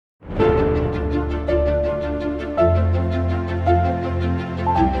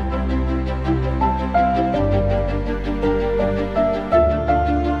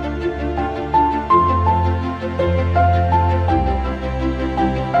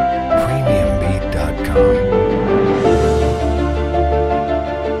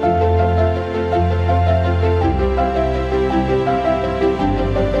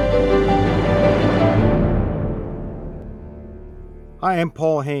am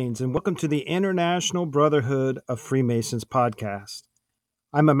Paul Haynes, and welcome to the International Brotherhood of Freemasons podcast.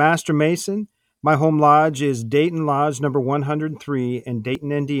 I'm a Master Mason. My home lodge is Dayton Lodge number 103 in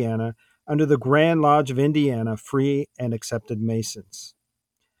Dayton, Indiana, under the Grand Lodge of Indiana, Free and Accepted Masons.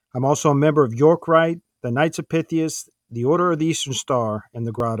 I'm also a member of York Rite, the Knights of Pythias, the Order of the Eastern Star, and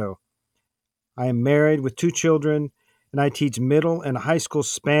the Grotto. I am married with 2 children, and I teach middle and high school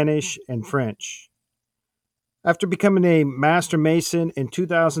Spanish and French. After becoming a Master Mason in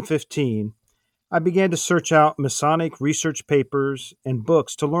 2015, I began to search out Masonic research papers and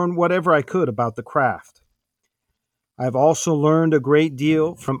books to learn whatever I could about the craft. I have also learned a great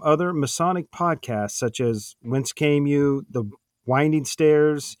deal from other Masonic podcasts such as Whence Came You, The Winding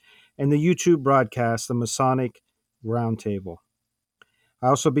Stairs, and the YouTube broadcast, The Masonic Roundtable. I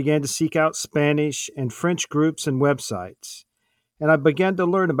also began to seek out Spanish and French groups and websites, and I began to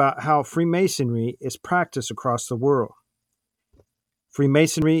learn about how Freemasonry is practiced across the world.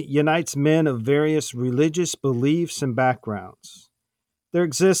 Freemasonry unites men of various religious beliefs and backgrounds. There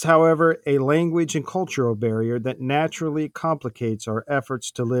exists, however, a language and cultural barrier that naturally complicates our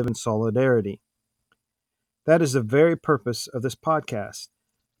efforts to live in solidarity. That is the very purpose of this podcast.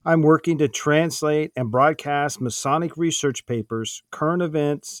 I'm working to translate and broadcast Masonic research papers, current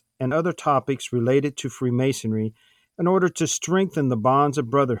events, and other topics related to Freemasonry in order to strengthen the bonds of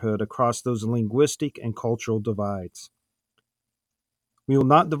brotherhood across those linguistic and cultural divides. We will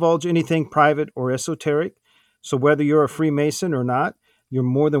not divulge anything private or esoteric, so whether you're a Freemason or not, you're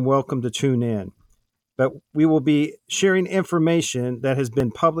more than welcome to tune in. But we will be sharing information that has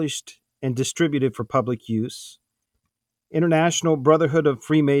been published and distributed for public use. International Brotherhood of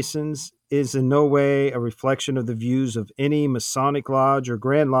Freemasons is in no way a reflection of the views of any Masonic lodge or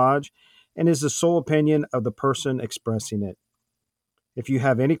Grand Lodge and is the sole opinion of the person expressing it. If you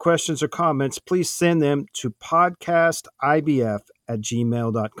have any questions or comments, please send them to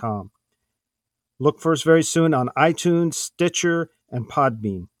podcastibf@gmail.com. Look for us very soon on iTunes, Stitcher, and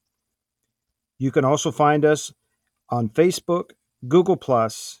Podbean. You can also find us on Facebook, Google+,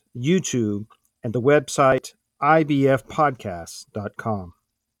 YouTube, and the website ibfpodcast.com.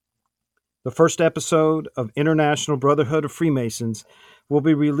 The first episode of International Brotherhood of Freemasons will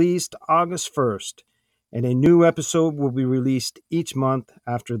be released August 1st, and a new episode will be released each month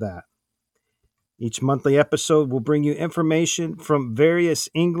after that. Each monthly episode will bring you information from various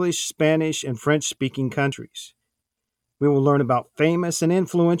English, Spanish, and French-speaking countries. We will learn about famous and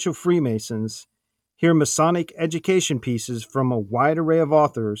influential Freemasons, hear Masonic education pieces from a wide array of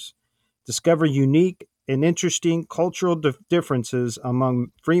authors, discover unique and interesting cultural differences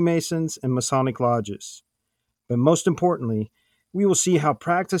among Freemasons and Masonic lodges. But most importantly, we will see how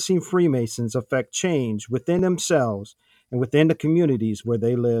practicing Freemasons affect change within themselves and within the communities where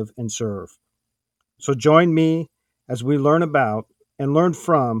they live and serve. So join me as we learn about and learn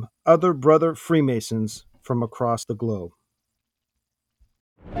from other brother Freemasons from across the globe.